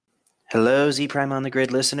Hello, Z Prime on the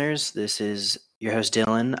Grid listeners. This is your host,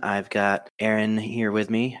 Dylan. I've got Aaron here with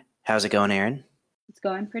me. How's it going, Aaron? It's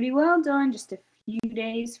going pretty well, Dylan. Just a few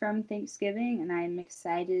days from Thanksgiving, and I'm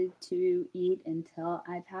excited to eat until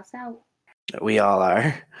I pass out. We all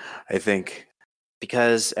are, I think.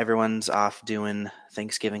 Because everyone's off doing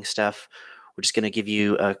Thanksgiving stuff, we're just going to give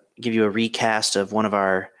you a recast of one of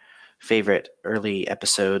our favorite early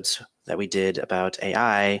episodes that we did about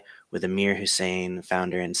AI with Amir Hussain,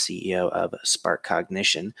 founder and CEO of Spark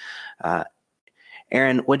Cognition.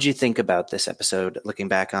 Aaron, what did you think about this episode, looking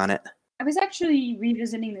back on it? I was actually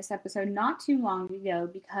revisiting this episode not too long ago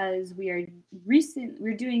because we're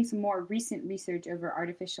doing some more recent research over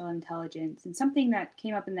artificial intelligence, and something that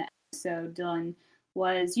came up in the episode, Dylan,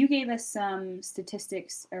 was you gave us some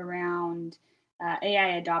statistics around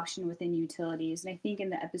AI adoption within utilities. And I think in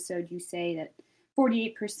the episode you say that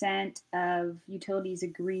 48% of utilities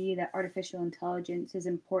agree that artificial intelligence is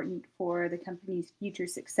important for the company's future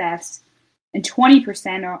success, and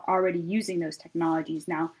 20% are already using those technologies.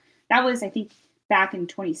 Now, that was, I think, back in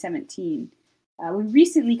 2017. We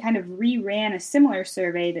recently kind of reran a similar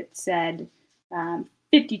survey that said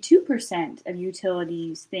 52% of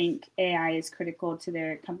utilities think AI is critical to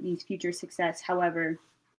their company's future success. However,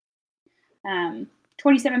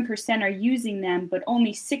 27% are using them, but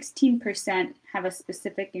only 16% have a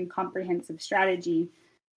specific and comprehensive strategy.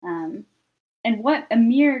 And what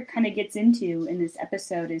Amir kind of gets into in this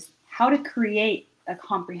episode is how to create a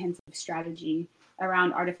comprehensive strategy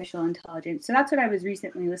around artificial intelligence. So that's what I was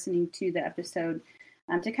recently listening to the episode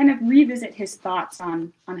to kind of revisit his thoughts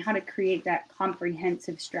on how to create that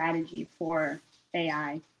comprehensive strategy for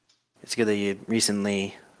AI. It's good that you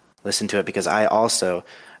recently listened to it, because I also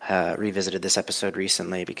revisited this episode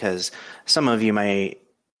recently, because some of you might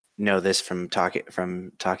know this from talking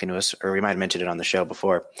to us, or we might have mentioned it on the show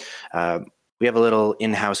before. We have a little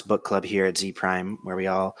in-house book club here at Z Prime where we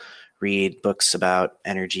all read books about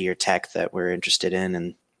energy or tech that we're interested in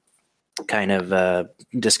and kind of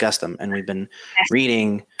discuss them. And we've been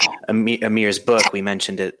reading Amir's book. We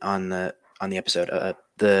mentioned it on the episode,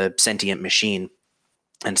 The Sentient Machine,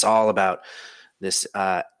 and it's all about this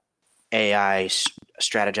AI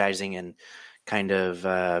strategizing and kind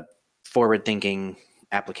of forward-thinking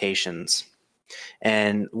applications.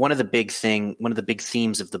 And one of the big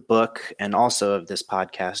themes of the book and also of this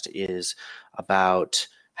podcast is about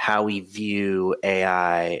how we view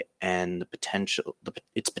AI and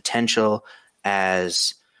its potential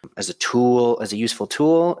as a tool, as a useful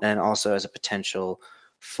tool, and also as a potential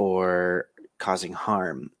for causing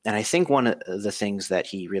harm. And I think one of the things that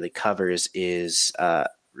he really covers is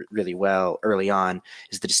really well early on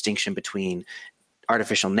is the distinction between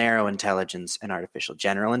artificial narrow intelligence and artificial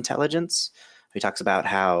general intelligence. He talks about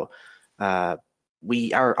how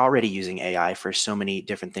we are already using AI for so many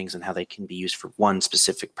different things and how they can be used for one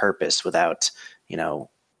specific purpose without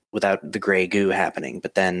the gray goo happening.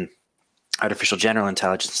 But then artificial general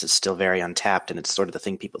intelligence is still very untapped, and it's sort of the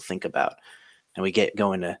thing people think about. And we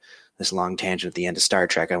go into this long tangent at the end of Star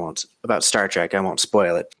Trek. I won't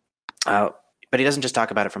spoil it. But he doesn't just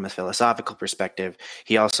talk about it from a philosophical perspective.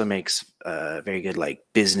 He also makes very good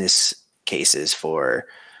business cases for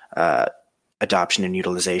adoption and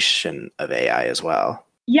utilization of AI as well.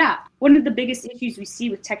 Yeah, one of the biggest issues we see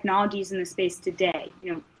with technologies in the space today,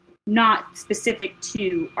 not specific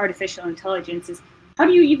to artificial intelligence, is how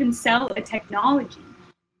do you even sell a technology?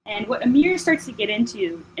 And what Amir starts to get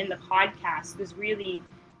into in the podcast was really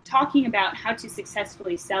talking about how to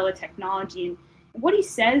successfully sell a technology. And what he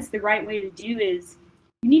says the right way to do is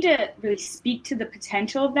you need to really speak to the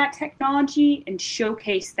potential of that technology and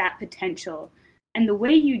showcase that potential. And the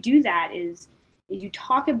way you do that is you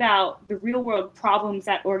talk about the real world problems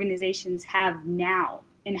that organizations have now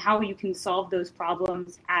and how you can solve those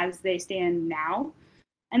problems as they stand now.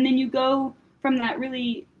 And then you go from that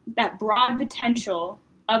broad potential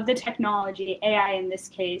of the technology, AI in this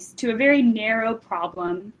case, to a very narrow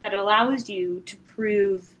problem that allows you to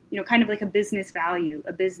prove, kind of like a business value,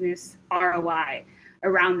 a business ROI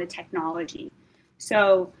around the technology.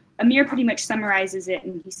 So Amir pretty much summarizes it,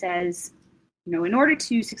 and he says, in order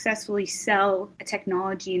to successfully sell a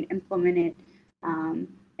technology and implement it and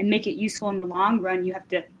make it useful in the long run, you have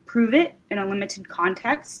to prove it in a limited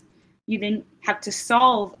context. You then have to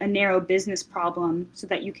solve a narrow business problem so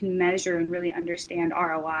that you can measure and really understand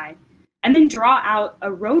ROI. And then draw out a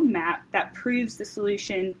roadmap that proves the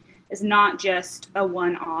solution is not just a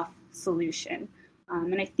one-off solution.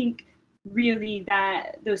 And I think really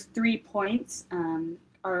that those 3 points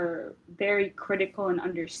are very critical in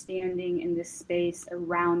understanding in this space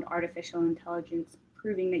around artificial intelligence,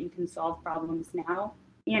 proving that you can solve problems now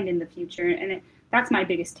and in the future. And That's my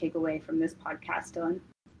biggest takeaway from this podcast, Dylan.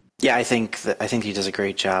 Yeah, I think he does a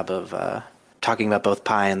great job of talking about both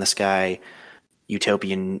pie in the sky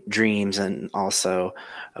utopian dreams, and also,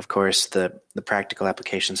 of course, the practical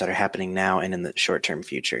applications that are happening now and in the short-term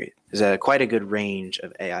future. There's quite a good range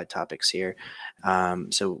of AI topics here.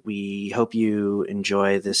 So we hope you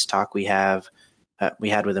enjoy this talk we had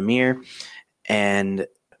with Amir, and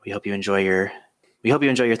we hope you enjoy your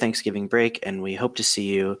Thanksgiving break, and we hope to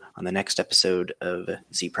see you on the next episode of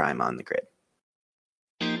Z Prime on the Grid.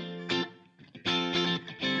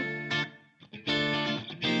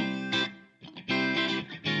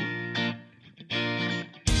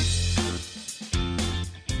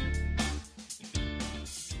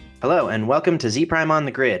 Hello, and welcome to Z Prime on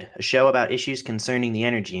the Grid, a show about issues concerning the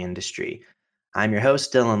energy industry. I'm your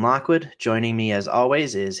host, Dylan Lockwood. Joining me, as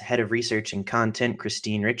always, is Head of Research and Content,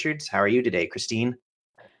 Christine Richards. How are you today, Christine?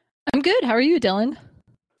 I'm good. How are you, Dylan?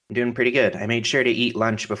 I'm doing pretty good. I made sure to eat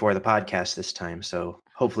lunch before the podcast this time, so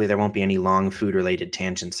hopefully there won't be any long food-related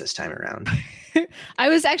tangents this time around. I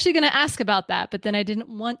was actually going to ask about that, but then I didn't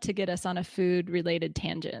want to get us on a food-related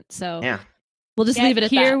tangent, so yeah. We'll just leave it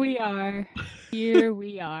at that. Here we are. Here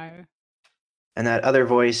we are. And that other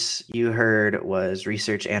voice you heard was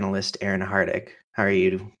research analyst Aaron Hardick. How are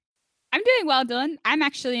you? I'm doing well, Dylan. I'm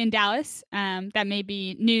actually in Dallas. That may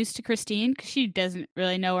be news to Christine because she doesn't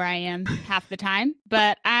really know where I am half the time.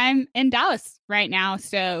 But I'm in Dallas right now.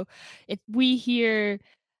 So if we hear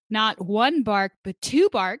not one bark, but two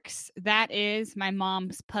barks, that is my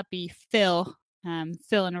mom's puppy, Phil.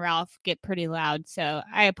 Phil and Ralph get pretty loud. So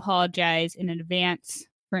I apologize in advance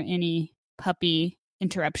for any puppy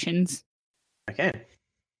interruptions. Okay.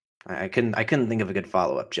 I couldn't think of a good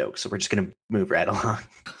follow-up joke, so we're just going to move right along.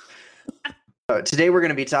 Today we're going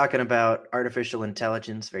to be talking about artificial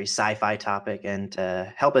intelligence, very sci-fi topic, and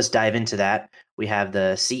to help us dive into that, we have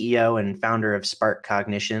the CEO and founder of Spark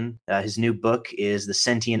Cognition. His new book is The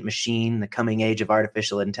Sentient Machine, The Coming Age of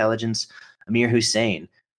Artificial Intelligence, Amir Hussain.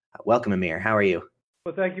 Welcome, Amir. How are you?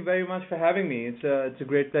 Well, thank you very much for having me. It's a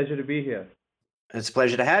great pleasure to be here. It's a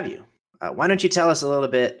pleasure to have you. Why don't you tell us a little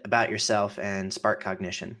bit about yourself and Spark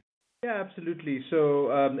Cognition? Yeah, absolutely.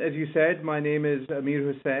 So, as you said, my name is Amir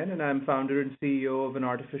Hussain, and I'm founder and CEO of an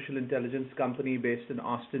artificial intelligence company based in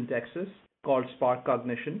Austin, Texas, called Spark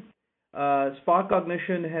Cognition. Spark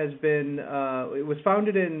Cognition it was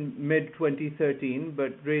founded in mid-2013,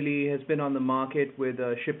 but really has been on the market with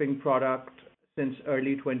a shipping product since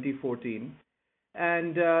early 2014.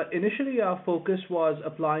 And initially, our focus was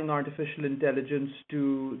applying artificial intelligence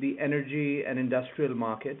to the energy and industrial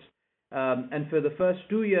markets. And for the first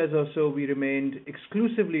 2 years or so, we remained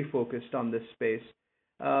exclusively focused on this space.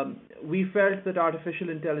 We felt that artificial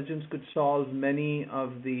intelligence could solve many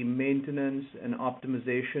of the maintenance and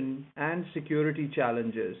optimization and security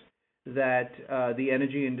challenges that the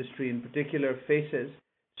energy industry in particular faces.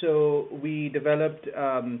 So we developed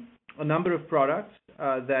a number of products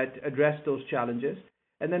that address those challenges.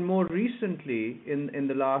 And then more recently, in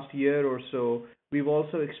the last year or so, we've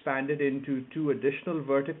also expanded into two additional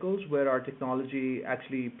verticals where our technology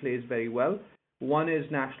actually plays very well. One is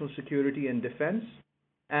national security and defense,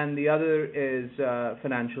 and the other is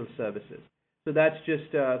financial services. So that's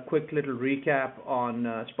just a quick little recap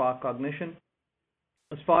on Spark Cognition.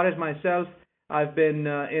 As far as myself, I've been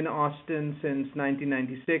in Austin since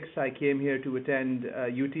 1996. I came here to attend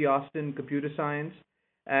UT Austin Computer Science,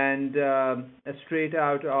 and straight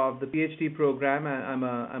out of the PhD program,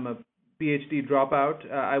 I'm a PhD dropout.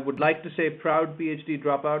 I would like to say proud PhD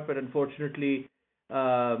dropout, but unfortunately,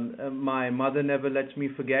 my mother never lets me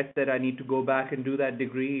forget that I need to go back and do that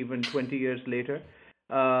degree even 20 years later.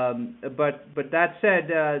 But that said,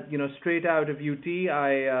 straight out of UT,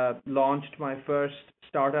 I launched my first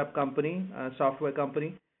startup company, software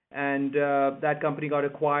company, and that company got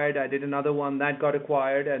acquired. I did another one that got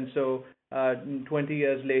acquired, and so 20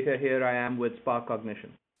 years later, here I am with Spark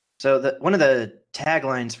Cognition. So one of the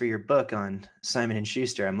taglines for your book on Simon &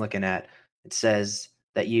 Schuster I'm looking at, it says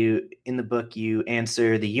that in the book, you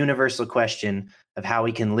answer the universal question of how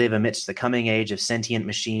we can live amidst the coming age of sentient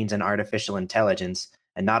machines and artificial intelligence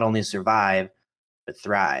and not only survive, but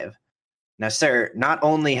thrive. Now, sir, not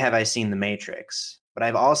only have I seen The Matrix, but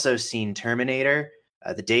I've also seen Terminator,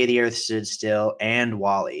 The Day the Earth Stood Still, and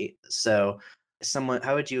WALL-E. So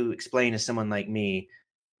how would you explain to someone like me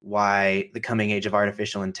why the coming age of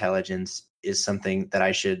artificial intelligence is something that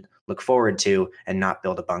I should look forward to and not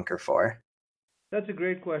build a bunker for? That's a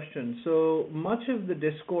great question. So much of the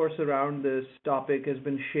discourse around this topic has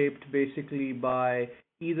been shaped basically by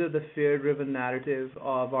either the fear-driven narrative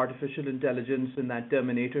of artificial intelligence in that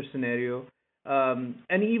Terminator scenario,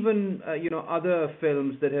 and even other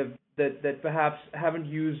films that have that perhaps haven't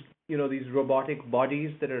used these robotic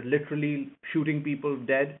bodies that are literally shooting people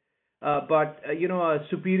dead, but a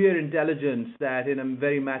superior intelligence that in a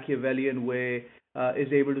very Machiavellian way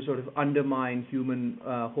is able to sort of undermine human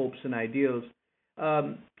hopes and ideals.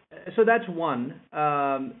 Um, so that's one.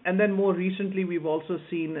 And then more recently, we've also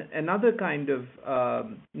seen another kind of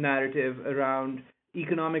narrative around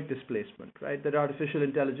economic displacement, right? That artificial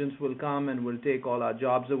intelligence will come and will take all our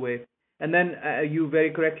jobs away. And then you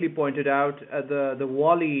very correctly pointed out the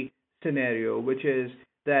Wall-E scenario, which is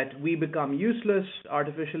that we become useless.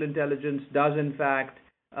 Artificial intelligence does, in fact,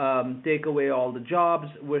 take away all the jobs.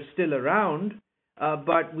 We're still around,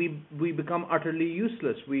 but we become utterly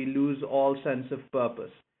useless. We lose all sense of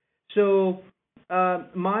purpose. So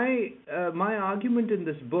my argument in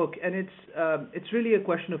this book, and it's really a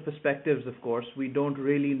question of perspectives. Of course, we don't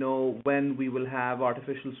really know when we will have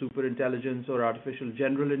artificial superintelligence or artificial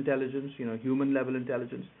general intelligence, human level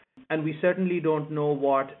intelligence, and we certainly don't know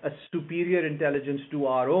what a superior intelligence to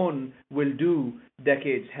our own will do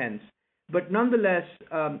decades hence. But nonetheless,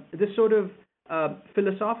 this sort of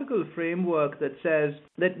philosophical framework that says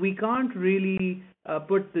that we can't really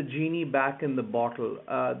put the genie back in the bottle,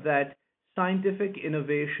 that scientific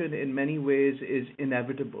innovation in many ways is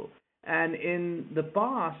inevitable. And in the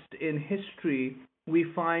past, in history, we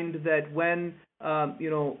find that when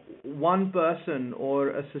one person or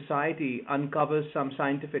a society uncovers some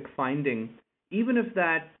scientific finding, even if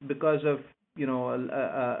that because of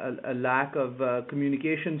a lack of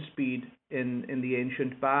communication speed in the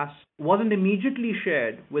ancient past wasn't immediately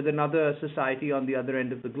shared with another society on the other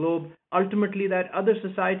end of the globe, ultimately that other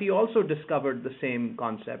society also discovered the same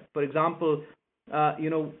concept. For example,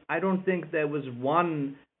 I don't think there was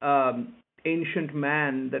one ancient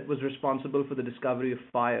man that was responsible for the discovery of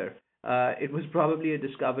fire. It was probably a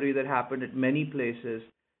discovery that happened at many places.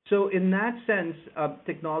 So in that sense,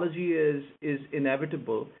 technology is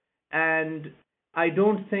inevitable, and I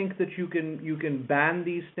don't think that you can ban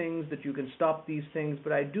these things, that you can stop these things,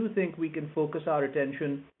 but I do think we can focus our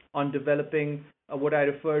attention on developing what I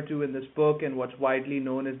refer to in this book and what's widely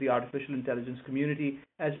known as the artificial intelligence community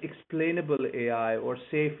as explainable AI or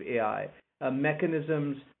safe AI,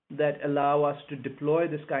 mechanisms that allow us to deploy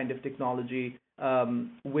this kind of technology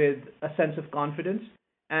with a sense of confidence.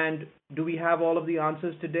 And do we have all of the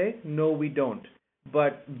answers today? No, we don't.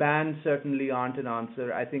 But bans certainly aren't an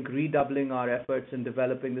answer. I think redoubling our efforts in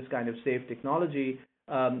developing this kind of safe technology,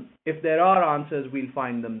 if there are answers, we'll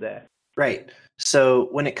find them there. Right. So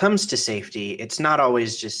when it comes to safety, it's not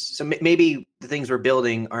always just, so maybe the things we're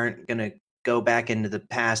building aren't going to go back into the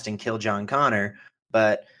past and kill John Connor,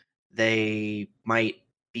 but they might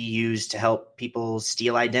be used to help people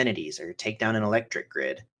steal identities or take down an electric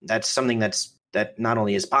grid. That's something that not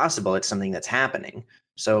only is possible, it's something that's happening.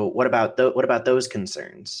 So what about those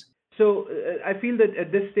concerns? So I feel that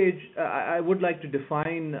at this stage, I would like to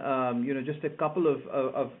define, just a couple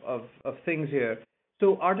of things here.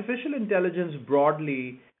 So artificial intelligence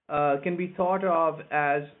broadly can be thought of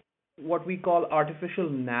as what we call artificial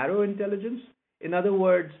narrow intelligence. In other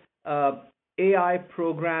words, AI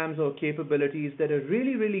programs or capabilities that are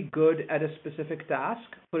really, really good at a specific task.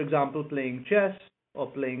 For example, playing chess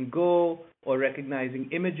or playing Go or recognizing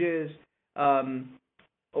images.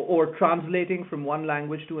 Or translating from one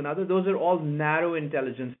language to another. Those are all narrow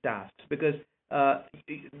intelligence tasks because,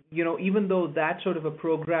 even though that sort of a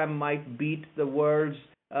program might beat the world's,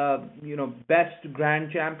 best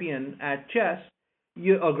grand champion at chess,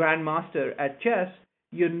 or grandmaster at chess,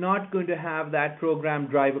 you're not going to have that program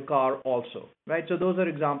drive a car also, right? So those are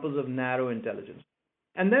examples of narrow intelligence.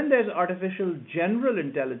 And then there's artificial general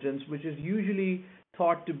intelligence, which is usually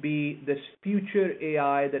thought to be this future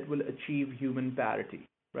AI that will achieve human parity.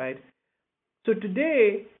 Right? So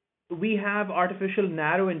today, we have artificial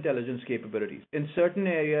narrow intelligence capabilities. In certain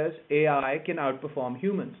areas, AI can outperform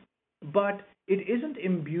humans, but it isn't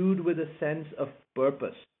imbued with a sense of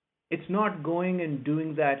purpose. It's not going and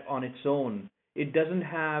doing that on its own. It doesn't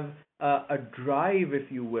have a drive, if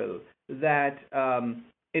you will, that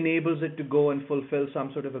enables it to go and fulfill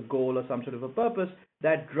some sort of a goal or some sort of a purpose.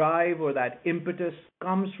 That drive or that impetus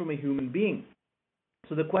comes from a human being.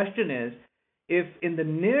 So the question is, if in the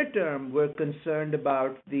near term we're concerned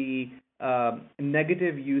about the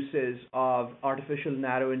negative uses of artificial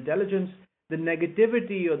narrow intelligence, the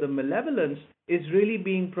negativity or the malevolence is really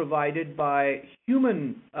being provided by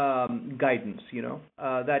human guidance.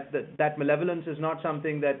 That malevolence is not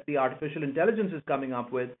something that the artificial intelligence is coming up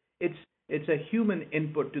with. It's a human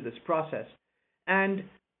input to this process. And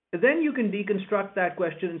then you can deconstruct that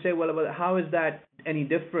question and say, well, how is that any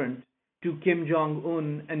different to Kim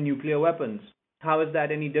Jong-un and nuclear weapons? how is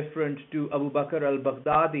that any different to Abu Bakr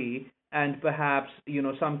al-Baghdadi and perhaps,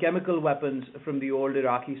 some chemical weapons from the old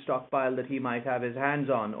Iraqi stockpile that he might have his hands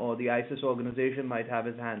on, or the ISIS organization might have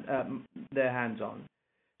their hands on.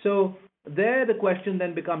 So there the question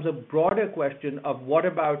then becomes a broader question of what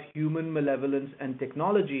about human malevolence and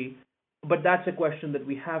technology, but that's a question that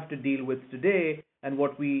we have to deal with today, and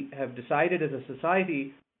what we have decided as a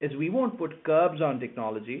society is we won't put curbs on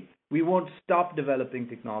technology, we won't stop developing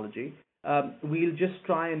technology, we'll just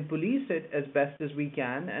try and police it as best as we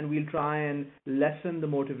can, and we'll try and lessen the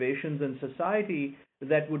motivations in society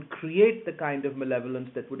that would create the kind of malevolence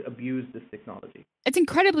that would abuse this technology. It's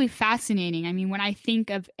incredibly fascinating. I mean, when I think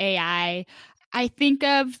of AI, I think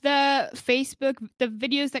of the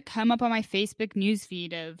videos that come up on my Facebook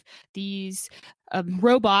newsfeed of these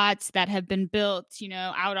robots that have been built,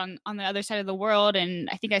 out on the other side of the world. And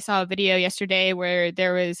I think I saw a video yesterday where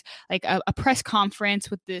there was like a press conference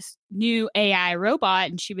with this new AI robot,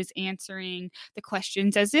 and she was answering the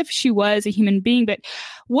questions as if she was a human being. But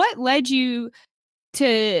what led you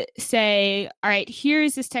to say, all right,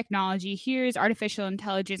 here's this technology, here's artificial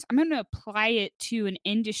intelligence, I'm going to apply it to an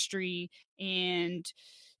industry and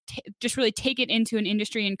just really take it into an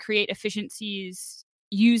industry and create efficiencies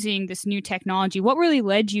using this new technology? What really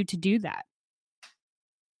led you to do that?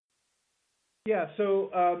 Yeah, so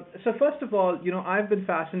first of all, I've been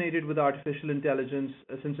fascinated with artificial intelligence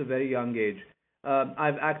since a very young age.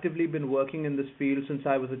 I've actively been working in this field since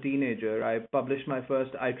I was a teenager. I published my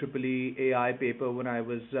first IEEE AI paper when I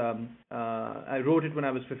was, I wrote it when I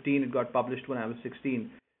was 15. It got published when I was 16.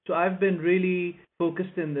 So I've been really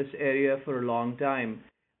focused in this area for a long time.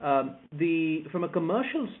 From a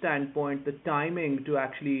commercial standpoint, the timing to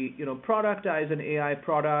actually, productize an AI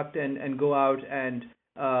product and go out and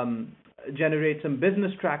generate some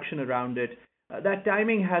business traction around it, that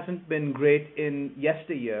timing hasn't been great in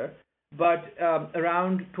yesteryear. But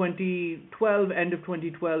around 2012, end of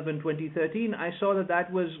 2012 and 2013, I saw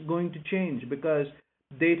that was going to change because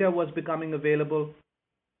data was becoming available.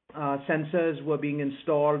 Sensors were being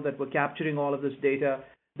installed that were capturing all of this data.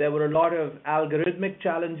 There were a lot of algorithmic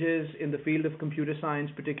challenges in the field of computer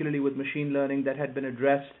science, particularly with machine learning, that had been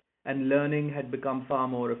addressed, and learning had become far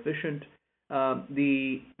more efficient.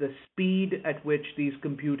 The speed at which these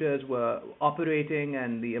computers were operating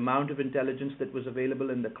and the amount of intelligence that was available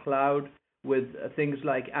in the cloud with things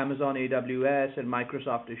like Amazon AWS and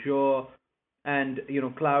Microsoft Azure and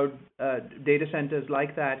cloud data centers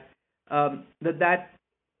like that, that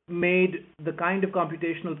made the kind of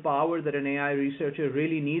computational power that an AI researcher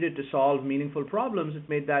really needed to solve meaningful problems, it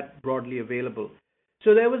made that broadly available.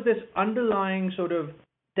 So there was this underlying sort of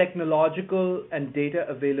technological and data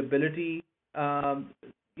availability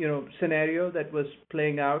scenario that was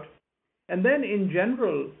playing out. And then in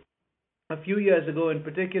general, a few years ago in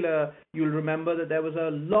particular, you'll remember that there was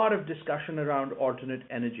a lot of discussion around alternate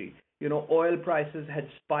energy. Oil prices had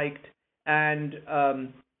spiked, and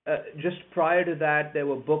just prior to that, there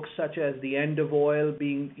were books such as The End of Oil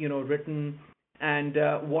being, written, and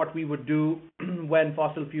what we would do when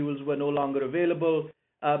fossil fuels were no longer available.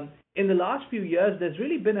 In the last few years, there's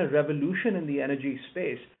really been a revolution in the energy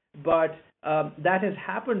space, but that has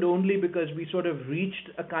happened only because we sort of reached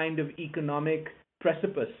a kind of economic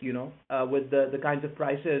precipice, with the kinds of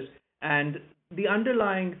prices and the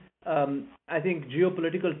underlying, I think,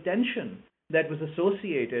 geopolitical tension that was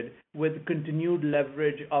associated with continued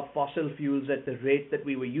leverage of fossil fuels at the rate that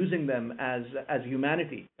we were using them as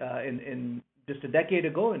humanity in just a decade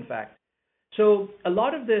ago, in fact. So a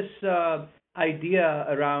lot of this idea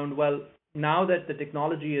around, well, now that the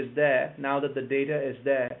technology is there, now that the data is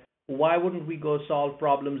there, why wouldn't we go solve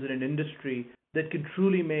problems in an industry that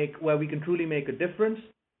where we can truly make a difference,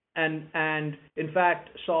 and in fact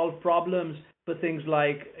solve problems for things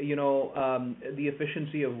like the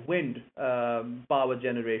efficiency of wind power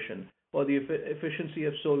generation, or the efficiency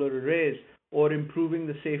of solar arrays, or improving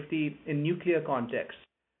the safety in nuclear contexts.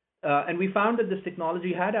 And we found that this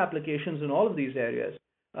technology had applications in all of these areas.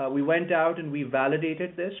 We went out and we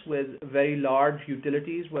validated this with very large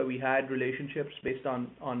utilities where we had relationships based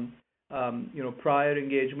on prior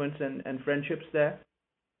engagements and friendships there.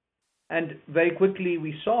 And very quickly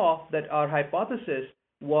we saw that our hypothesis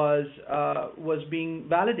was being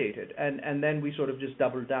validated, and then we sort of just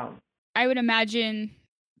doubled down. I would imagine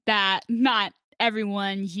that not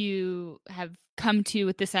everyone you have come to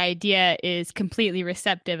with this idea is completely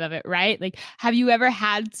receptive of it, right? Like, have you ever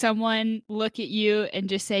had someone look at you and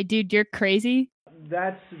just say, dude, you're crazy?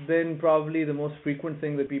 That's been probably the most frequent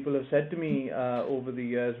thing that people have said to me over the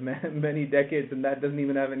years, many decades, and that doesn't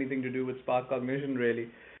even have anything to do with spark cognition, really.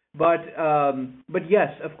 But yes,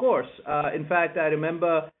 of course. In fact, I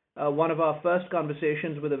remember one of our first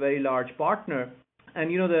conversations with a very large partner. And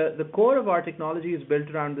the core of our technology is built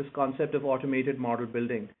around this concept of automated model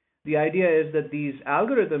building. The idea is that these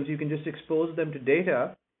algorithms, you can just expose them to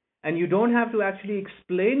data, and you don't have to actually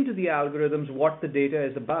explain to the algorithms what the data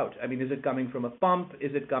is about. I mean, is it coming from a pump?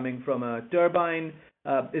 Is it coming from a turbine?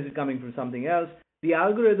 Is it coming from something else? The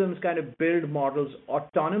algorithms kind of build models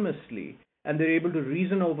autonomously, and they're able to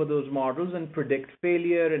reason over those models and predict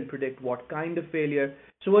failure and predict what kind of failure.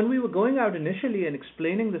 So when we were going out initially and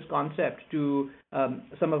explaining this concept to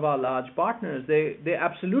some of our large partners, they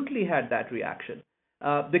absolutely had that reaction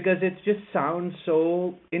because it just sounds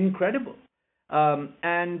so incredible.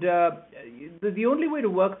 The only way to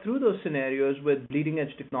work through those scenarios with bleeding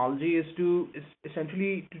edge technology is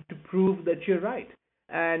essentially to prove that you're right.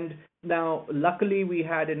 And now, luckily, we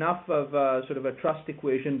had enough of sort of a trust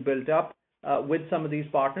equation built up with some of these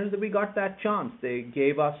partners that we got that chance. They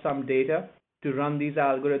gave us some data to run these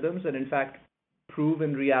algorithms and, in fact, prove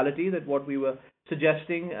in reality that what we were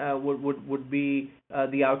suggesting would be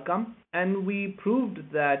the outcome. And we proved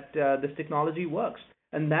that this technology works.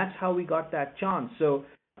 And that's how we got that chance. So,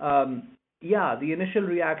 yeah, the initial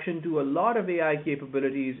reaction to a lot of AI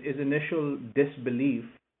capabilities is initial disbelief.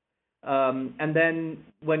 And then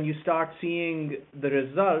when you start seeing the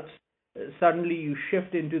results, suddenly you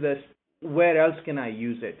shift into this, where else can I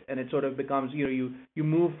use it? And it sort of becomes, you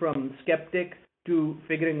move from skeptic to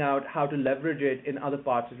figuring out how to leverage it in other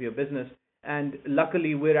parts of your business. And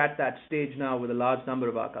luckily, we're at that stage now with a large number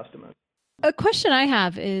of our customers. A question I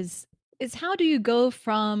have is how do you go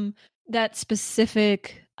from that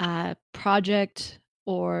specific project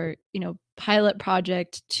or pilot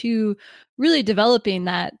project to really developing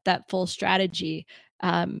that full strategy?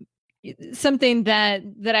 Something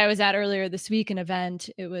that I was at earlier this week, an event,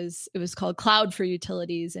 it was called Cloud for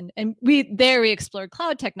Utilities, and we explored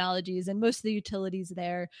cloud technologies, and most of the utilities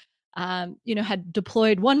there had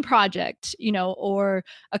deployed one project, or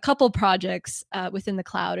a couple projects within the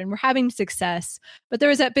cloud, and we're having success. But there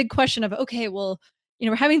was that big question of, okay, well,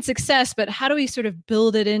 we're having success, but how do we sort of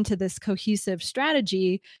build it into this cohesive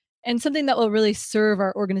strategy and something that will really serve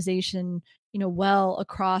our organization, well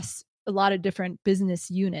across a lot of different business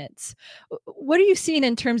units? What are you seeing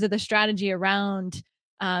in terms of the strategy around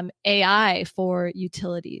AI for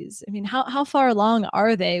utilities? I mean, how far along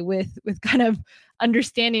are they with kind of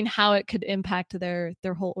understanding how it could impact their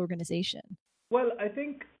whole organization? Well, I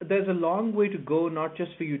think there's a long way to go, not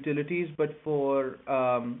just for utilities, but for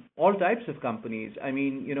all types of companies. I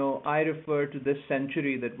mean, I refer to this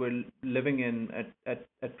century that we're living in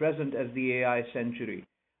at present as the AI century.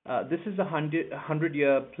 This is a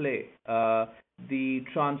 100-year play. The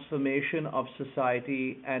transformation of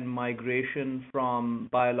society and migration from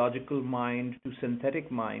biological mind to synthetic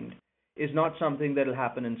mind is not something that will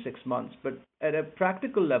happen in 6 months. But at a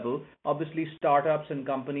practical level, obviously startups and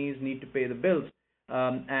companies need to pay the bills,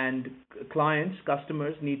 and clients,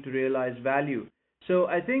 customers need to realize value. So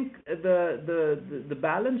I think the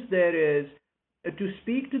balance there is to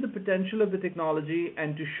speak to the potential of the technology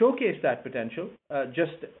and to showcase that potential,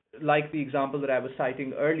 just like the example that I was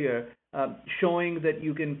citing earlier, showing that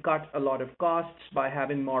you can cut a lot of costs by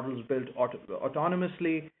having models built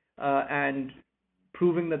autonomously and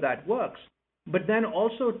proving that works. But then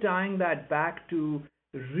also tying that back to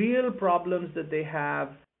real problems that they have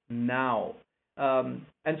now.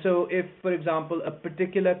 And so if, for example, a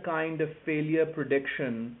particular kind of failure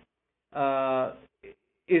prediction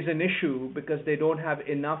is an issue because they don't have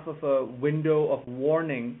enough of a window of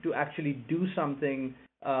warning to actually do something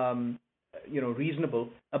reasonable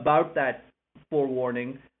about that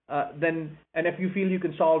forewarning, then, and if you feel you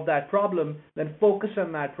can solve that problem, then focus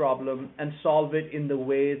on that problem and solve it in the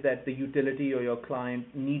way that the utility or your client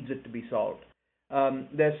needs it to be solved.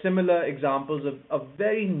 There are similar examples of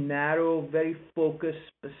very narrow, very focused,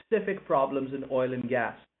 specific problems in oil and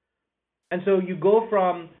gas. And so you go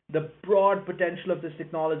from the broad potential of this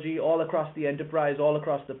technology all across the enterprise, all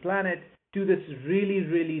across the planet, to this really,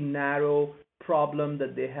 really narrow problem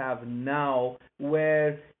that they have now,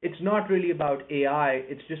 where it's not really about AI,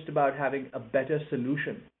 it's just about having a better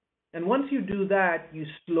solution. And once you do that, you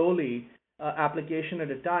slowly, application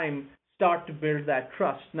at a time, start to build that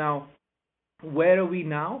trust. Now, where are we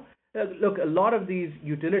now? Look, a lot of these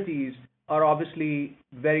utilities are obviously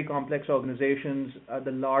very complex organizations.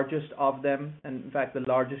 The largest of them, and in fact the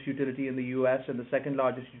largest utility in the US and the second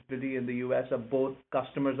largest utility in the US, are both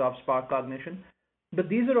customers of Spark Cognition. But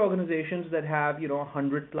these are organizations that have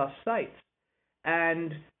 100 plus sites,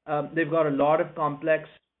 and they've got a lot of complex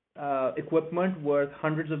equipment worth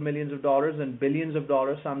hundreds of millions of dollars and billions of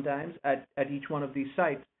dollars sometimes at each one of these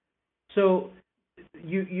sites. So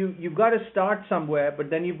you've got to start somewhere, but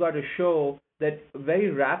then you've got to show that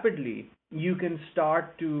very rapidly you can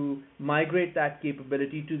start to migrate that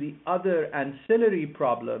capability to the other ancillary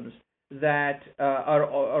problems that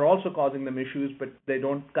are also causing them issues, but they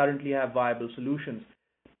don't currently have viable solutions.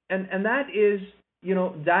 And that is,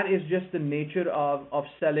 that is just the nature of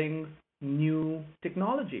selling new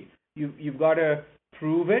technology. You've got to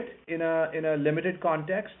prove it in a limited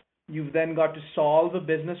context. You've then got to solve a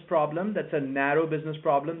business problem that's a narrow business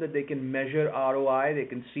problem that they can measure ROI, they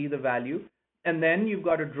can see the value. And then you've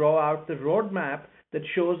got to draw out the roadmap that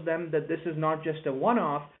shows them that this is not just a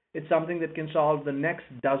one-off, it's something that can solve the next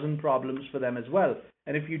dozen problems for them as well.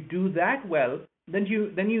 And if you do that well, then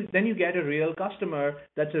you get a real customer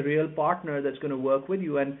that's a real partner that's going to work with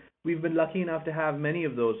you. And we've been lucky enough to have many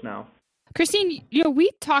of those now. Christine, we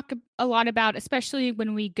talk a lot about, especially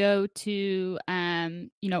when we go to,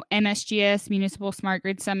 MSGS, Municipal Smart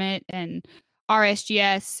Grid Summit, and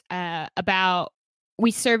RSGS,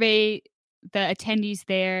 we survey the attendees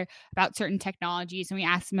there about certain technologies, and we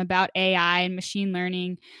ask them about AI and machine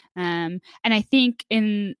learning. And I think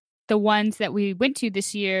in the ones that we went to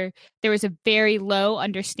this year, there was a very low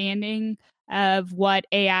understanding of what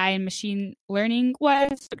AI and machine learning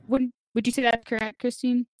was. Would you say that's correct,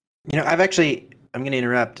 Christine? I'm going to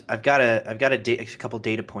interrupt. I've got a couple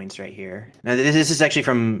data points right here. Now, this is actually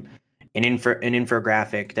from an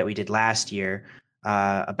infographic that we did last year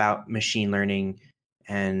about machine learning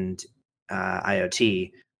and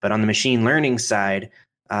IoT. But on the machine learning side,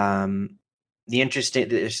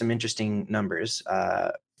 there's some interesting numbers.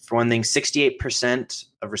 For one thing, 68%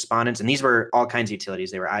 of respondents, and these were all kinds of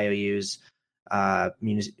utilities. They were IOUs,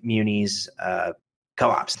 munis,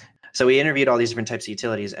 co-ops. So we interviewed all these different types of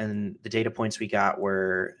utilities, and the data points we got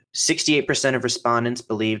were 68% of respondents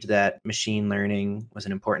believed that machine learning was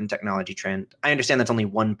an important technology trend. I understand that's only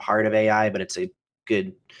one part of AI, but it's a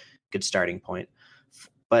good starting point.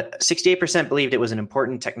 But 68% believed it was an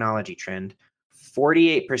important technology trend.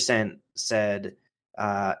 48% said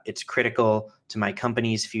it's critical to my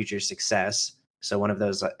company's future success. So one of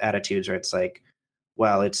those attitudes where it's like,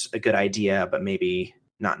 well, it's a good idea, but maybe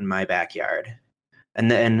not in my backyard. And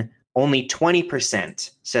then only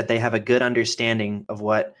 20% said they have a good understanding of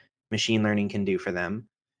what machine learning can do for them.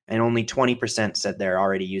 And only 20% said they're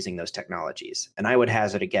already using those technologies. And I would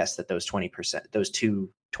hazard a guess that those 20%, those two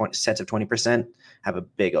sets of 20% have a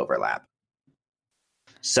big overlap.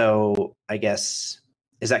 So I guess,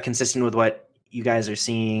 is that consistent with what you guys are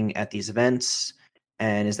seeing at these events?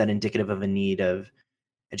 And is that indicative of a need of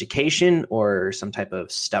education or some type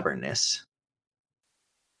of stubbornness?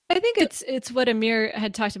 I think it's what Amir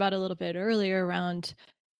had talked about a little bit earlier around,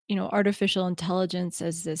 artificial intelligence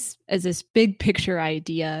as this big picture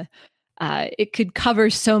idea. It could cover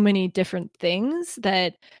so many different things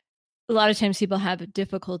that a lot of times people have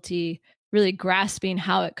difficulty really grasping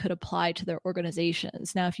how it could apply to their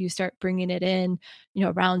organizations. Now, if you start bringing it in,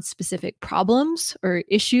 around specific problems or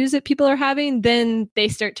issues that people are having, then they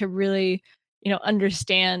start to really,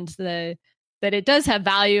 understand that it does have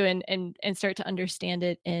value and start to understand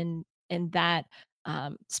it in that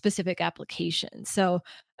specific application. So,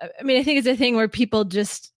 I mean, I think it's a thing where people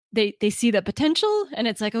just they see the potential, and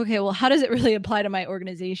it's like, okay, well, how does it really apply to my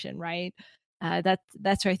organization, right?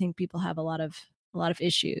 That's where I think people have a lot of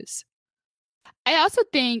issues. I also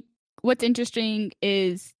think what's interesting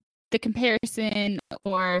is the comparison,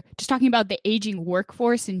 or just talking about the aging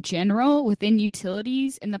workforce in general within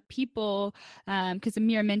utilities and the people, because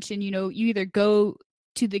Amir mentioned, you either go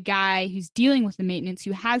to the guy who's dealing with the maintenance,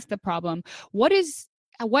 who has the problem. What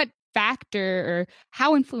factor or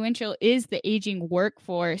how influential is the aging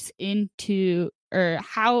workforce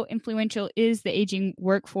how influential is the aging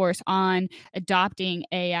workforce on adopting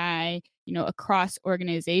AI, across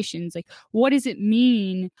organizations? Like, what does it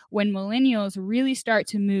mean when millennials really start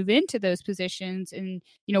to move into those positions and,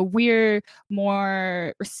 we're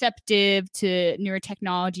more receptive to newer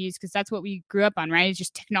technologies because that's what we grew up on, right? It's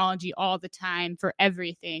just technology all the time for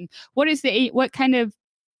everything. What kind of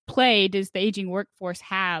play does the aging workforce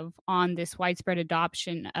have on this widespread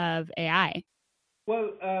adoption of AI?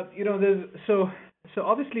 Well, so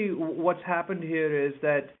obviously what's happened here is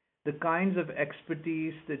that the kinds of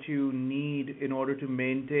expertise that you need in order to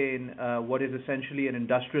maintain what is essentially an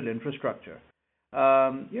industrial infrastructure,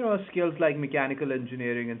 skills like mechanical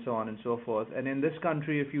engineering and so on and so forth. And in this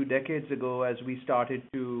country, a few decades ago, as we started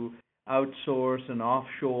to outsource and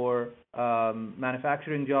offshore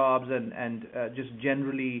manufacturing jobs and just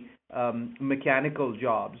generally mechanical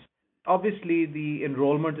jobs, obviously the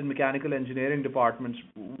enrollment in mechanical engineering departments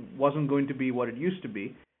wasn't going to be what it used to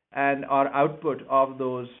be. and our output of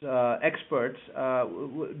those experts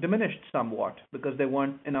diminished somewhat because there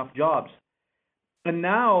weren't enough jobs. And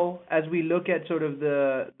now, as we look at sort of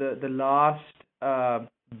the last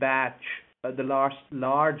batch, the last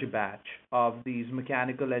large batch of these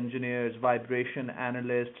mechanical engineers, vibration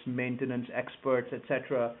analysts, maintenance experts,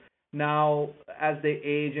 etc., now as they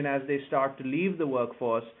age and as they start to leave the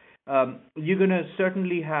workforce, you're going to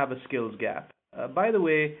certainly have a skills gap. By the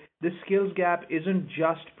way, this skills gap isn't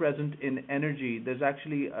just present in energy. There's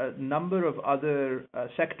actually a number of other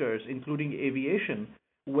sectors, including aviation,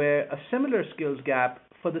 where a similar skills gap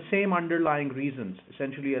for the same underlying reasons,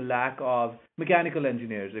 essentially a lack of mechanical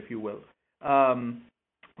engineers, if you will,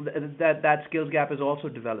 that skills gap is also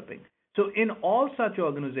developing. So in all such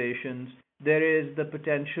organizations, there is the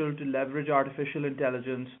potential to leverage artificial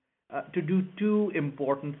intelligence to do two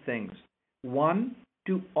important things. One,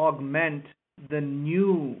 to augment the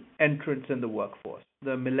new entrants in the workforce,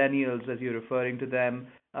 the millennials, as you're referring to them,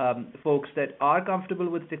 folks that are comfortable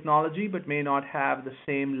with technology but may not have the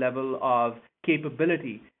same level of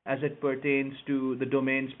capability as it pertains to the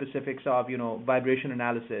domain specifics of, vibration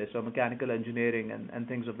analysis or mechanical engineering and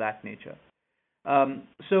things of that nature.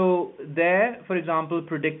 So there, for example,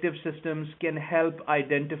 predictive systems can help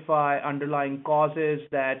identify underlying causes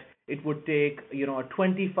that it would take, a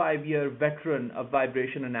 25-year veteran of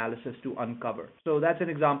vibration analysis to uncover. So that's an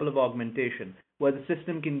example of augmentation, where the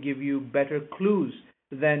system can give you better clues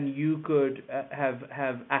than you could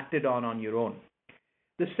have acted on your own.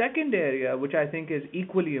 The second area, which I think is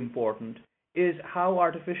equally important, is how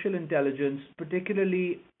artificial intelligence,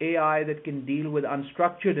 particularly AI that can deal with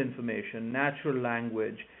unstructured information, natural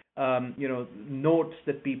language, notes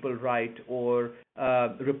that people write or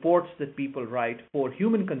reports that people write for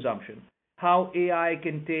human consumption, how AI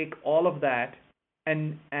can take all of that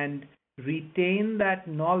and retain that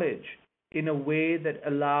knowledge in a way that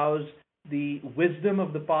allows the wisdom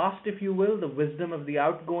of the past, if you will, the wisdom of the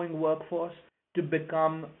outgoing workforce, to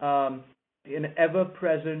become an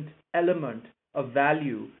ever-present element of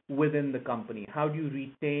value within the company. How do you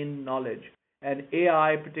retain knowledge? And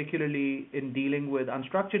AI, particularly in dealing with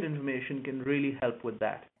unstructured information, can really help with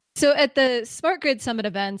that. So at the Smart Grid Summit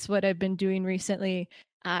events, what I've been doing recently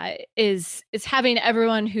is having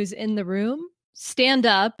everyone who's in the room stand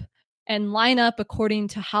up and line up according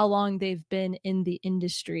to how long they've been in the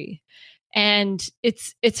industry. And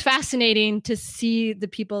it's fascinating to see the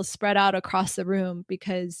people spread out across the room,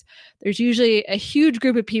 because there's usually a huge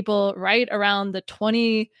group of people right around the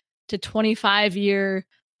 20 to 25 year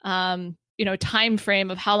time frame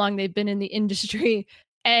of how long they've been in the industry,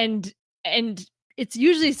 and it's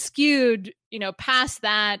usually skewed past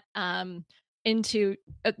that into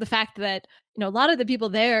the fact that a lot of the people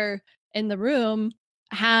there in the room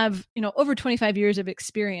have over 25 years of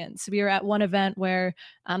experience. We were at one event where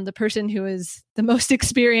the person who is the most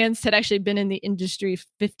experienced had actually been in the industry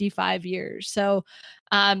 55 years. So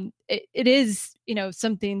it is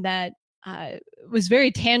something that was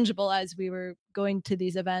very tangible as we were going to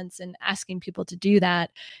these events and asking people to do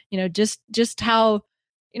that. Just how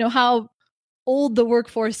how old the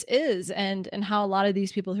workforce is, and how a lot of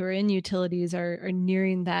these people who are in utilities are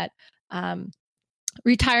nearing that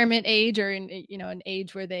retirement age, or in an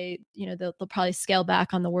age where they'll probably scale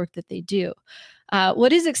back on the work that they do.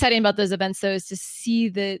 What is exciting about those events, though, is to see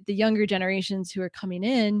the younger generations who are coming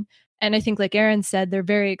in, and I think, like Aaron said, they're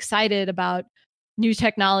very excited about new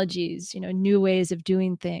technologies, new ways of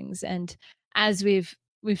doing things. And as we've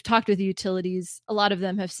talked with utilities, a lot of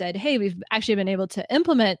them have said, hey, we've actually been able to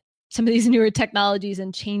implement some of these newer technologies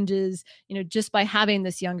and changes, just by having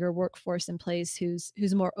this younger workforce in place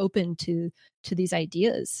who's more open to these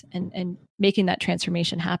ideas and making that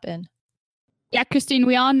transformation happen. Yeah, Christine,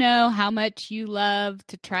 we all know how much you love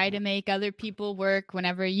to try to make other people work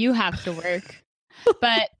whenever you have to work.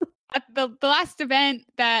 But at the last event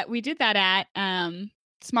that we did that at,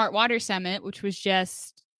 Smart Water Summit, which was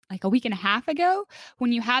just like a week and a half ago,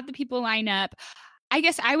 when you had the people line up, I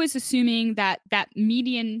guess I was assuming that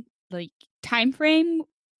median time frame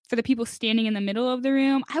for the people standing in the middle of the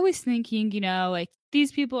room, I was thinking,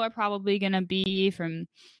 these people are probably going to be from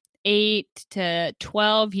 8 to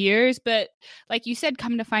 12 years. But like you said,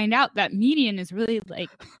 come to find out that median is really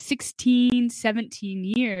 16,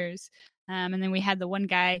 17 years. And then we had the one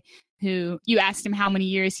guy who you asked him how many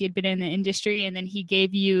years he had been in the industry, and then he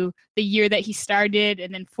gave you the year that he started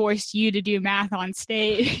and then forced you to do math on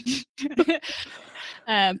stage.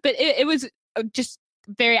 But it was just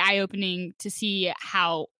very eye-opening to see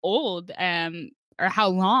how old or how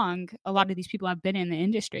long a lot of these people have been in the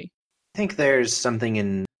industry. I think there's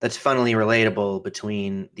something that's funnily relatable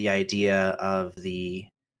between the idea of the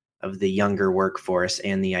the younger workforce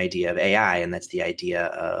and the idea of AI, and that's the idea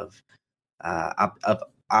of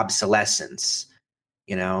obsolescence.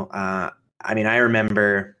 I mean, I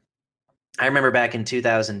remember back in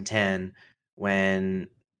 2010 when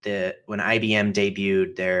IBM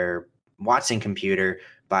debuted their Watson computer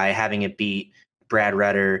by having it beat Brad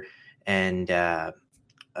Rutter and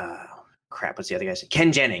what's the other guy's?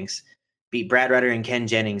 Ken Jennings. Beat Brad Rutter and Ken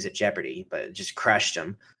Jennings at Jeopardy, but just crushed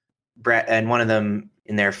them. And one of them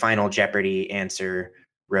in their final Jeopardy answer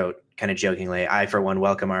wrote kind of jokingly, "I for one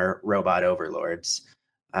welcome our robot overlords."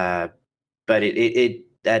 But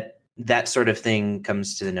that sort of thing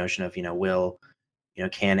comes to the notion of,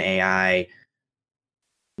 can AI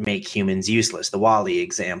make humans useless? The Wall-E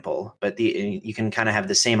example. But you can kind of have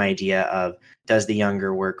the same idea of, does the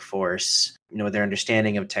younger workforce, their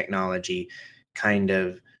understanding of technology, kind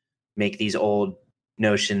of make these old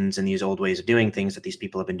notions and these old ways of doing things that these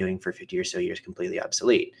people have been doing for 50 or so years completely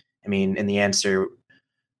obsolete? I mean, and the answer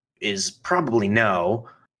is probably no.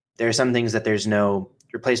 There are some things that there's no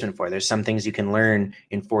replacement for. There's some things you can learn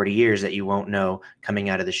in 40 years that you won't know coming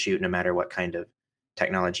out of the chute, no matter what kind of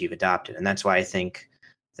technology you've adopted. And that's why I think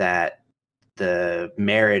that the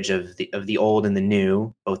marriage of the old and the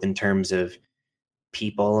new, both in terms of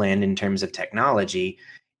people and in terms of technology,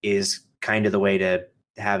 is kind of the way to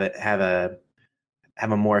have a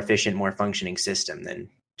more efficient, more functioning system than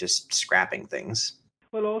just scrapping things.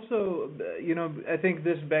 Well, also, I think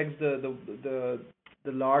this begs the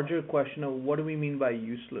larger question of what do we mean by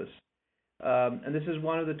useless? And this is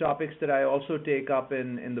one of the topics that I also take up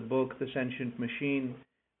in the book, The Sentient Machine,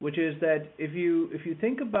 which is that if you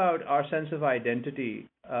think about our sense of identity,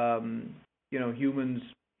 humans,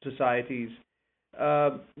 societies,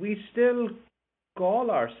 we still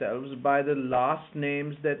call ourselves by the last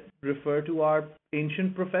names that refer to our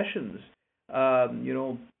ancient professions.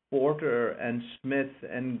 Porter and Smith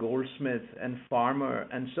and Goldsmith and Farmer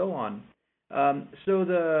and so on. So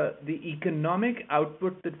the economic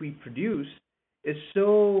output that we produce is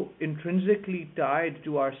so intrinsically tied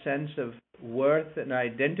to our sense of worth and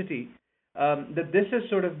identity that this has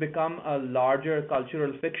sort of become a larger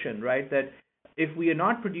cultural fiction, right? That if we are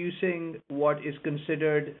not producing what is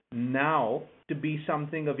considered now to be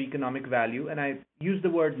something of economic value, and I use the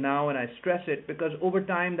word now and I stress it because over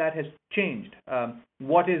time that has changed.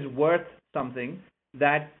 What is worth something,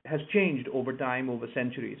 that has changed over time, over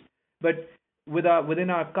centuries. But within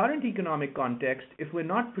our current economic context, if we're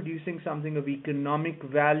not producing something of economic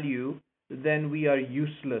value, then we are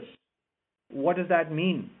useless. What does that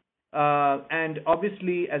mean? And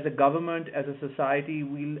obviously, as a government, as a society,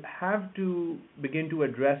 we'll have to begin to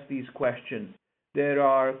address these questions. There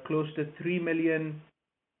are close to 3 million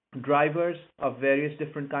drivers of various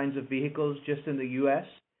different kinds of vehicles just in the US.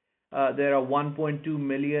 There are 1.2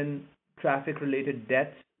 million traffic-related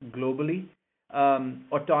deaths globally.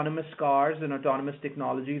 Autonomous cars and autonomous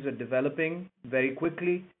technologies are developing very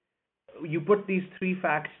quickly. You put these three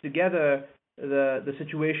facts together, the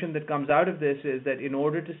situation that comes out of this is that in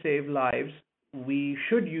order to save lives, we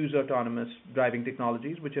should use autonomous driving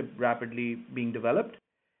technologies, which are rapidly being developed.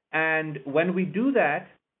 And when we do that,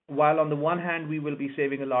 while on the one hand we will be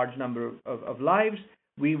saving a large number of lives,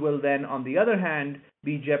 we will then, on the other hand,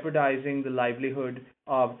 be jeopardizing the livelihood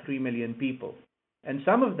of 3 million people. And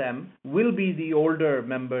some of them will be the older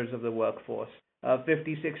members of the workforce. A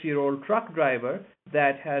 56-year-old truck driver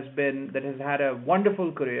that has had a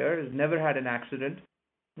wonderful career, has never had an accident,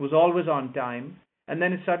 was always on time, and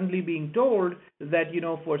then is suddenly being told that,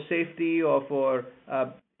 for safety or for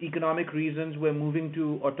economic reasons, we're moving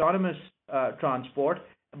to autonomous transport.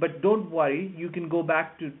 But don't worry, you can go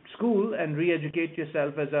back to school and re-educate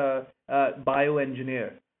yourself as a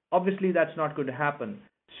bioengineer. Obviously, that's not going to happen.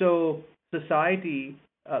 So society,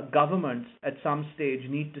 governments at some stage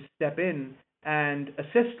need to step in and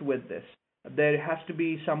assist with this. There has to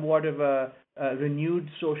be somewhat of a renewed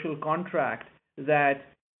social contract that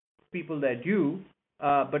people their due,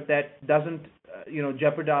 but that doesn't,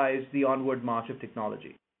 jeopardize the onward march of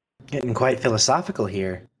technology. Getting quite philosophical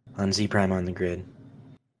here on Z Prime on the Grid.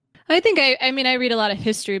 I think I read a lot of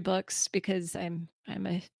history books because I'm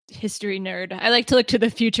a history nerd. I like to look to the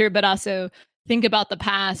future, but also think about the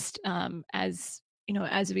past as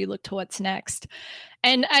we look to what's next.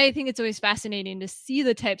 And I think it's always fascinating to see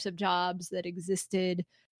the types of jobs that existed,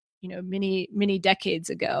 many decades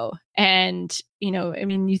ago. And,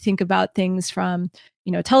 you think about things from,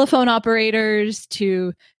 telephone operators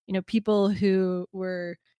to, people who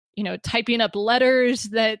were, typing up letters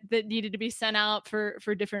that needed to be sent out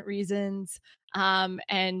for different reasons. And,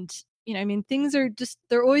 things are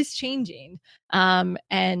they're always changing.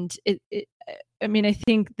 And I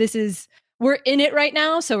think this is we're in it right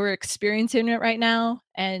now, so we're experiencing it right now,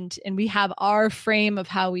 and we have our frame of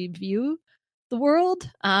how we view the world.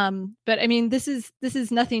 But I mean, this is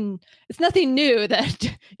nothing. It's nothing new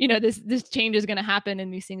that this change is going to happen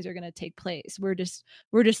and these things are going to take place. We're just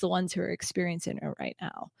the ones who are experiencing it right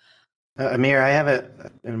now. Amir, I have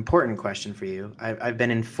an important question for you. I've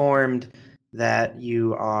been informed that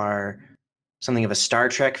you are something of a Star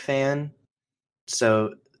Trek fan.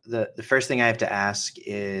 So the first thing I have to ask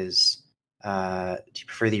is, do you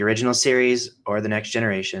prefer the original series or the Next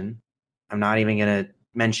Generation? I'm not even going to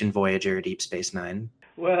mention Voyager or Deep Space Nine.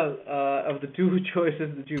 Well, of the two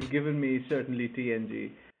choices that you've given me, certainly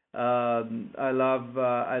TNG. I love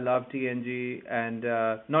TNG, and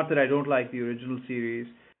not that I don't like the original series,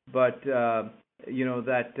 but that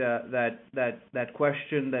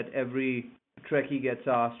question that every Trekkie gets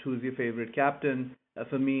asked, who's your favorite captain?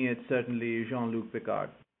 For me, it's certainly Jean-Luc Picard.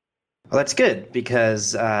 Well, that's good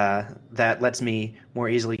because that lets me more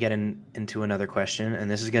easily get into another question. And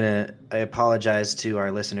this is I apologize to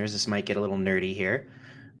our listeners. This might get a little nerdy here.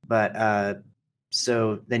 But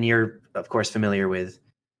so then you're, of course, familiar with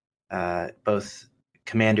both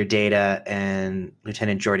Commander Data and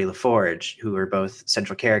Lieutenant Geordi LaForge, who are both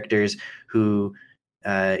central characters who,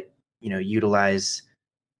 utilize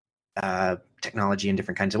technology in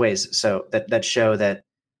different kinds of ways. So that show that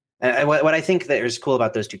what I think that is cool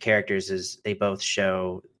about those two characters is they both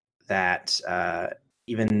show that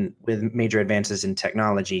even with major advances in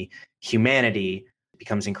technology, humanity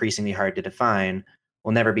becomes increasingly hard to define,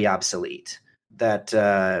 will never be obsolete. That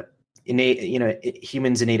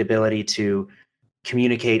humans' innate ability to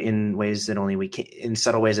communicate in ways that only we can, in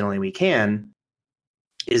subtle ways that only we can,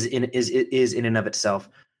 is in and of itself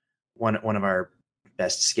one of our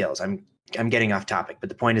best skills. I'm getting off topic, but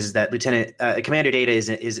the point is that Commander Data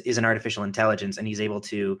is an artificial intelligence, and he's able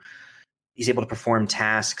to perform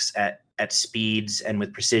tasks at speeds and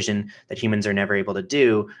with precision that humans are never able to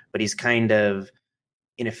do. But he's kind of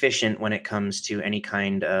inefficient when it comes to any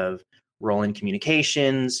kind of role in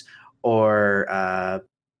communications or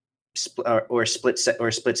split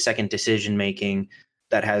second decision making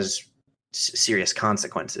that has serious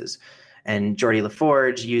consequences. And Geordi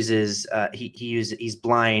LaForge uses he's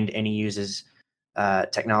blind, and he uses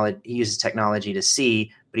technology. He uses technology to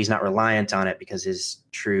see, but he's not reliant on it because his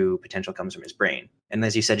true potential comes from his brain. And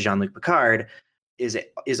as you said, Jean-Luc Picard is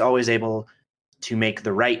always able to make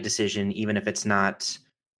the right decision, even if it's not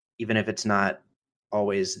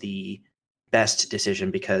always the best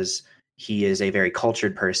decision, because he is a very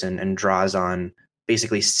cultured person and draws on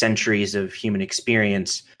basically centuries of human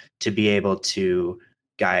experience to be able to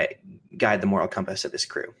guide the moral compass of his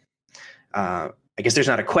crew. I guess there's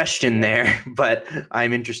not a question there, but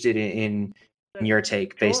I'm interested in your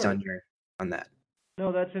take based on that.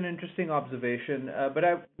 No, that's an interesting observation. But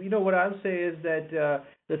what I'll say is that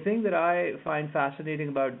the thing that I find fascinating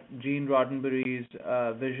about Gene Roddenberry's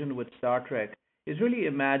vision with Star Trek is really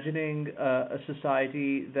imagining a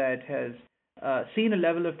society that has seen a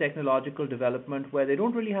level of technological development where they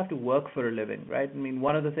don't really have to work for a living, right? I mean,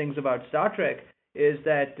 one of the things about Star Trek is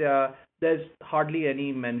that there's hardly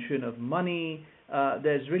any mention of money.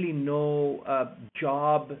 There's really no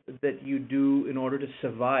job that you do in order to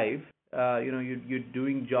survive. You're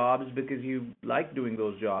doing jobs because you like doing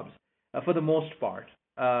those jobs for the most part.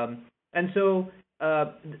 And so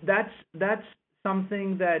that's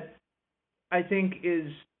something that I think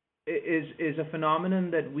is a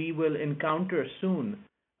phenomenon that we will encounter soon.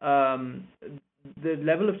 The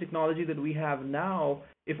level of technology that we have now,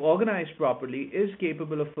 if organized properly, is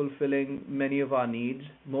capable of fulfilling many of our needs,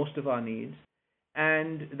 most of our needs,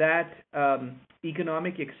 and that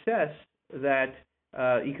economic excess, that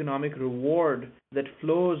economic reward that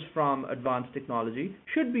flows from advanced technology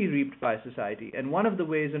should be reaped by society. And one of the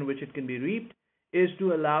ways in which it can be reaped is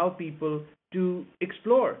to allow people to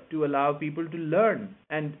explore, to allow people to learn.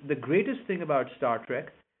 And the greatest thing about Star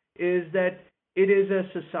Trek is that it is a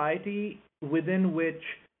society within which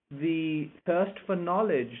the thirst for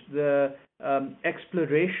knowledge, the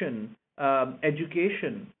exploration,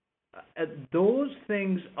 education, those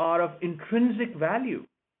things are of intrinsic value.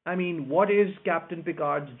 I mean, what is Captain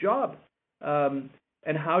Picard's job? And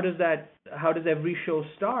how does every show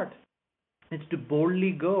start? It's to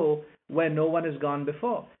boldly go where no one has gone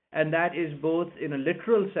before. And that is both in a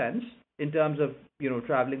literal sense, in terms of,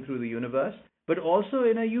 traveling through the universe, but also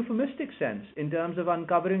in a euphemistic sense, in terms of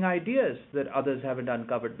uncovering ideas that others haven't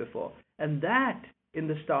uncovered before. And that, in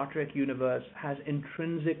the Star Trek universe, has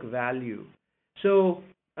intrinsic value. So,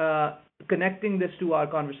 connecting this to our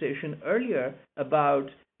conversation earlier about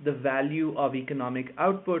the value of economic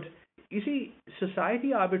output, you see,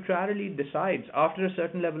 society arbitrarily decides, after a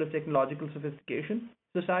certain level of technological sophistication,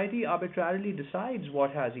 society arbitrarily decides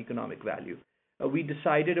what has economic value. We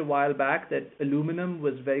decided a while back that aluminum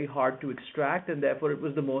was very hard to extract and therefore it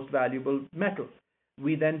was the most valuable metal.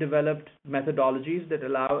 We then developed methodologies that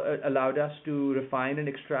allowed us to refine and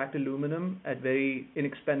extract aluminum at very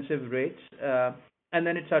inexpensive rates, and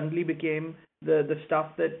then it suddenly became the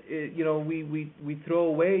stuff that we throw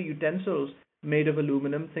away utensils made of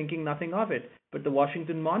aluminum, thinking nothing of it. But the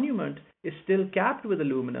Washington Monument is still capped with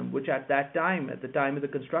aluminum, which at the time of the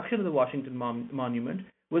construction of the Washington Monument,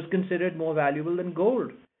 was considered more valuable than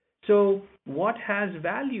gold. So what has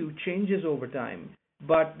value changes over time.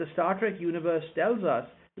 But the Star Trek universe tells us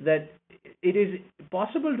that it is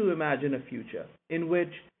possible to imagine a future in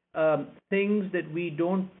which things that we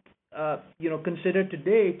don't consider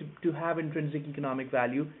today to have intrinsic economic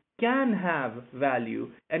value can have value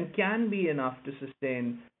and can be enough to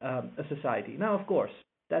sustain a society. Now, of course,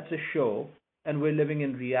 that's a show, and we're living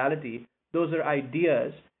in reality. Those are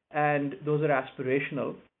ideas, and those are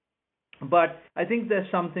aspirational. But I think there's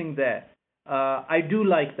something there. I do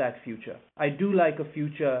like that future. I do like a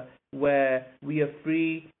future where we are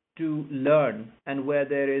free to learn and where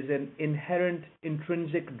there is an inherent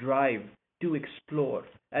intrinsic drive to explore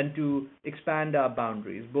and to expand our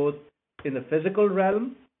boundaries, both in the physical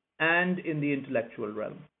realm and in the intellectual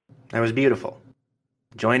realm. That was beautiful.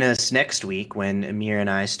 Join us next week when Amir and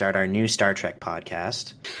I start our new Star Trek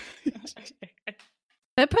podcast.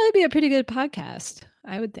 That'd probably be a pretty good podcast,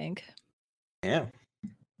 I would think. Yeah.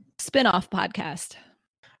 Spin-off podcast.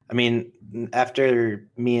 I mean, after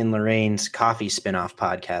me and Lorraine's coffee spin-off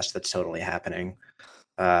podcast that's totally happening,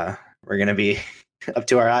 we're going to be up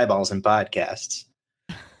to our eyeballs in podcasts.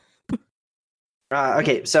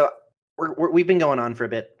 Okay, so we've been going on for a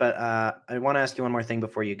bit, but I want to ask you one more thing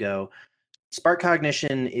before you go. Spark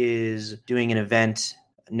Cognition is doing an event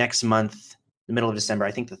next month, the middle of December,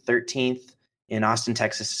 I think the 13th, in Austin,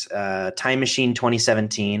 Texas, Time Machine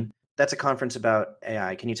 2017. That's a conference about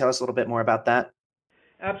AI. Can you tell us a little bit more about that?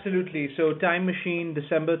 Absolutely. So Time Machine,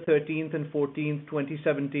 December 13th and 14th,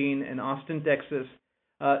 2017 in Austin, Texas.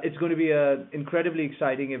 It's going to be an incredibly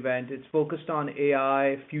exciting event. It's focused on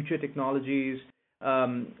AI, future technologies.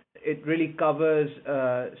 It really covers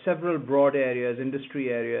several broad areas, industry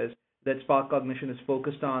areas that Spark Cognition is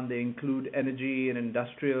focused on. They include energy and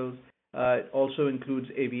industrials. It also includes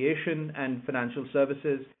aviation and financial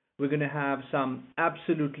services. We're going to have some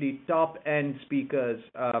absolutely top-end speakers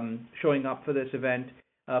showing up for this event.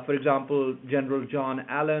 For example, General John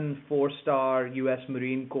Allen, four-star U.S.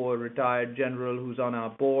 Marine Corps retired general who's on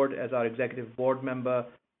our board as our executive board member.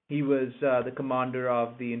 He was the commander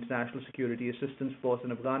of the International Security Assistance Force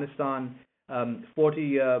in Afghanistan,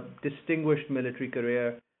 40-year distinguished military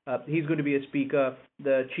career. He's going to be a speaker.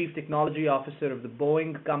 The Chief Technology Officer of the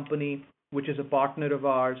Boeing Company, which is a partner of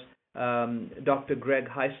ours, Dr. Greg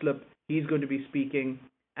Heislop, he's going to be speaking,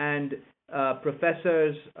 and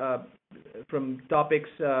professors from topics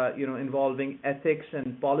involving ethics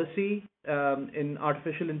and policy in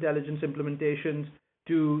artificial intelligence implementations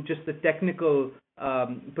to just the technical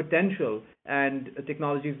potential and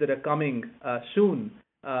technologies that are coming soon,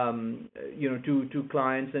 to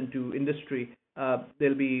clients and to industry.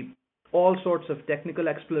 There'll be all sorts of technical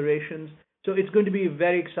explorations. So it's going to be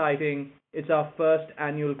very exciting. It's our first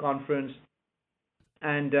annual conference,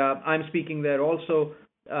 and I'm speaking there also.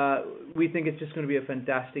 We think it's just going to be a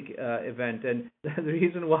fantastic event, and the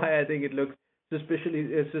reason why I think it looks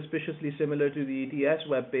suspiciously similar to the ETS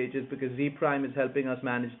webpage is because Z Prime is helping us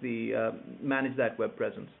manage that web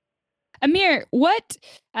presence. Amir, what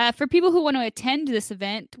for people who want to attend this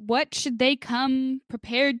event, what should they come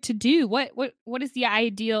prepared to do? What is the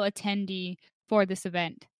ideal attendee for this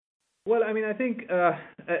event? Well, I mean, I think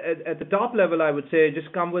at the top level, I would say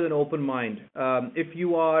just come with an open mind. If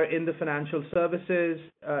you are in the financial services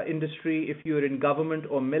industry, if you're in government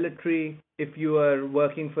or military, if you are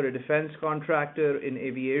working for a defense contractor, in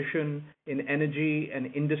aviation, in energy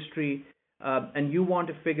and industry, and you want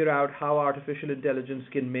to figure out how artificial intelligence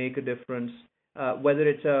can make a difference, whether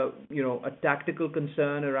it's a tactical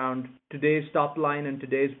concern around today's top line and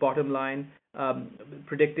today's bottom line,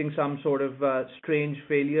 predicting some sort of strange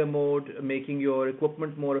failure mode, making your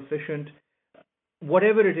equipment more efficient.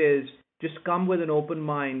 Whatever it is, just come with an open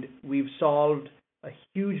mind. We've solved a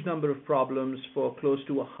huge number of problems for close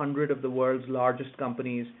to 100 of the world's largest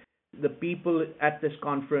companies. The people at this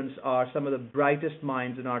conference are some of the brightest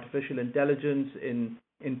minds in artificial intelligence,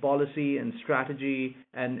 in policy and strategy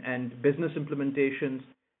and business implementations.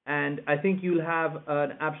 And I think you'll have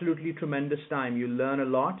an absolutely tremendous time. You'll learn a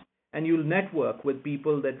lot, and you'll network with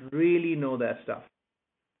people that really know their stuff.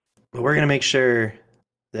 But we're going to make sure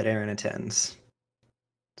that Aaron attends.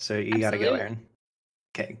 So you got to go, Absolutely. Aaron.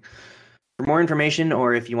 Okay. For more information,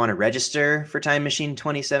 or if you want to register for Time Machine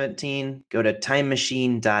 2017, go to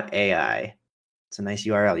timemachine.ai. It's a nice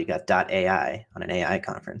URL. You got .ai on an AI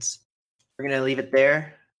conference. We're going to leave it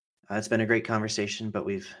there. It's been a great conversation, but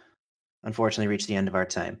we've unfortunately reached the end of our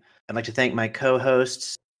time. I'd like to thank my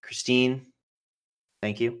co-hosts, Christine.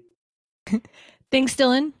 Thank you. Thanks,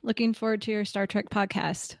 Dylan. Looking forward to your Star Trek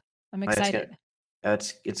podcast. I'm excited.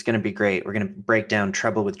 It's going to be great. We're going to break down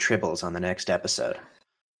Trouble with Tribbles on the next episode.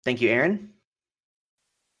 Thank you, Aaron.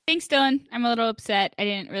 Thanks, Dylan. I'm a little upset. I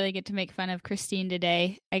didn't really get to make fun of Christine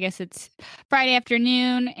today. I guess it's Friday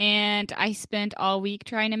afternoon, and I spent all week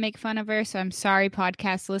trying to make fun of her. So I'm sorry,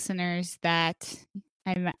 podcast listeners, that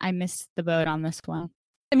I missed the boat on this one.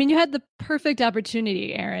 I mean, you had the perfect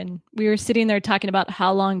opportunity, Aaron. We were sitting there talking about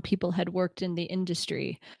how long people had worked in the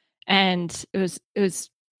industry, and it was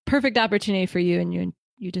perfect opportunity for you, and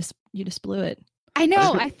you just blew it. I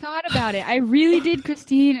know. I thought about it. I really did,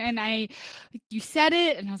 Christine. And you said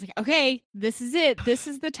it, and I was like, okay, this is it. This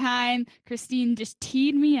is the time. Christine just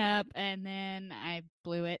teed me up, and then I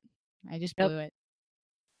blew it. I just blew it.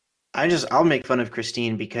 I'll make fun of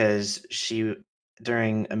Christine because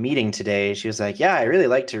during a meeting today, she was like, yeah, I really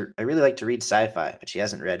like to read sci-fi, but she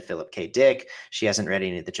hasn't read Philip K. Dick. She hasn't read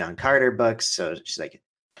any of the John Carter books. So she's like,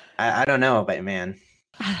 I don't know, but man.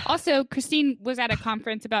 Also, Christine was at a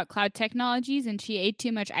conference about cloud technologies, and she ate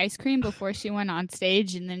too much ice cream before she went on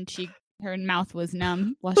stage, and then her mouth was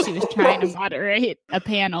numb while she was trying to moderate a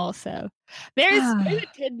panel. So there's a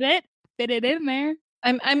tidbit, fit it in there.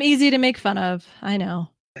 I'm easy to make fun of. I know.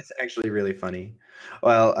 That's actually really funny.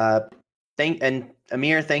 Well,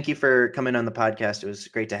 Amir, thank you for coming on the podcast. It was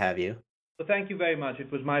great to have you. Well, thank you very much.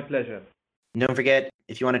 It was my pleasure. Don't forget,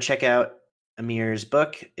 if you want to check out Amir's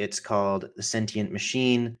book, it's called The Sentient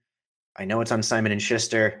Machine. I know it's on Simon &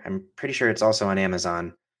 Schuster. I'm pretty sure it's also on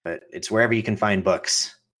Amazon, but it's wherever you can find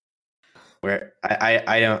books. Where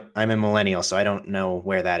I'm a millennial, so I don't know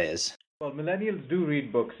where that is. Well, millennials do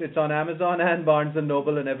read books. It's on Amazon and Barnes &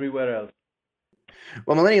 Noble and everywhere else.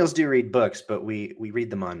 Well, millennials do read books, but we read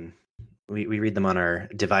them on our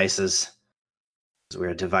devices. We're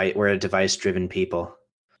a device-driven people.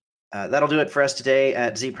 That'll do it for us today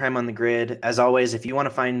at Z Prime on the Grid. As always, if you want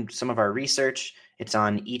to find some of our research, it's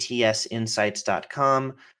on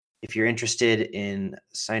etsinsights.com. If you're interested in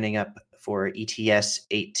signing up for ETS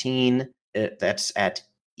 18, that's at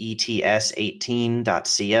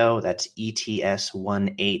ets18.co. That's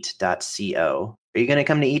ets18.co. Are you going to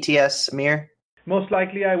come to ETS, Amir? Most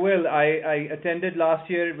likely I will. I attended last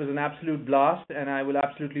year. It was an absolute blast, and I will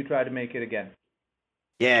absolutely try to make it again.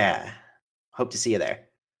 Yeah. Hope to see you there.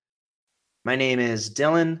 My name is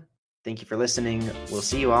Dylan. Thank you for listening. We'll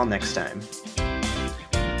see you all next time.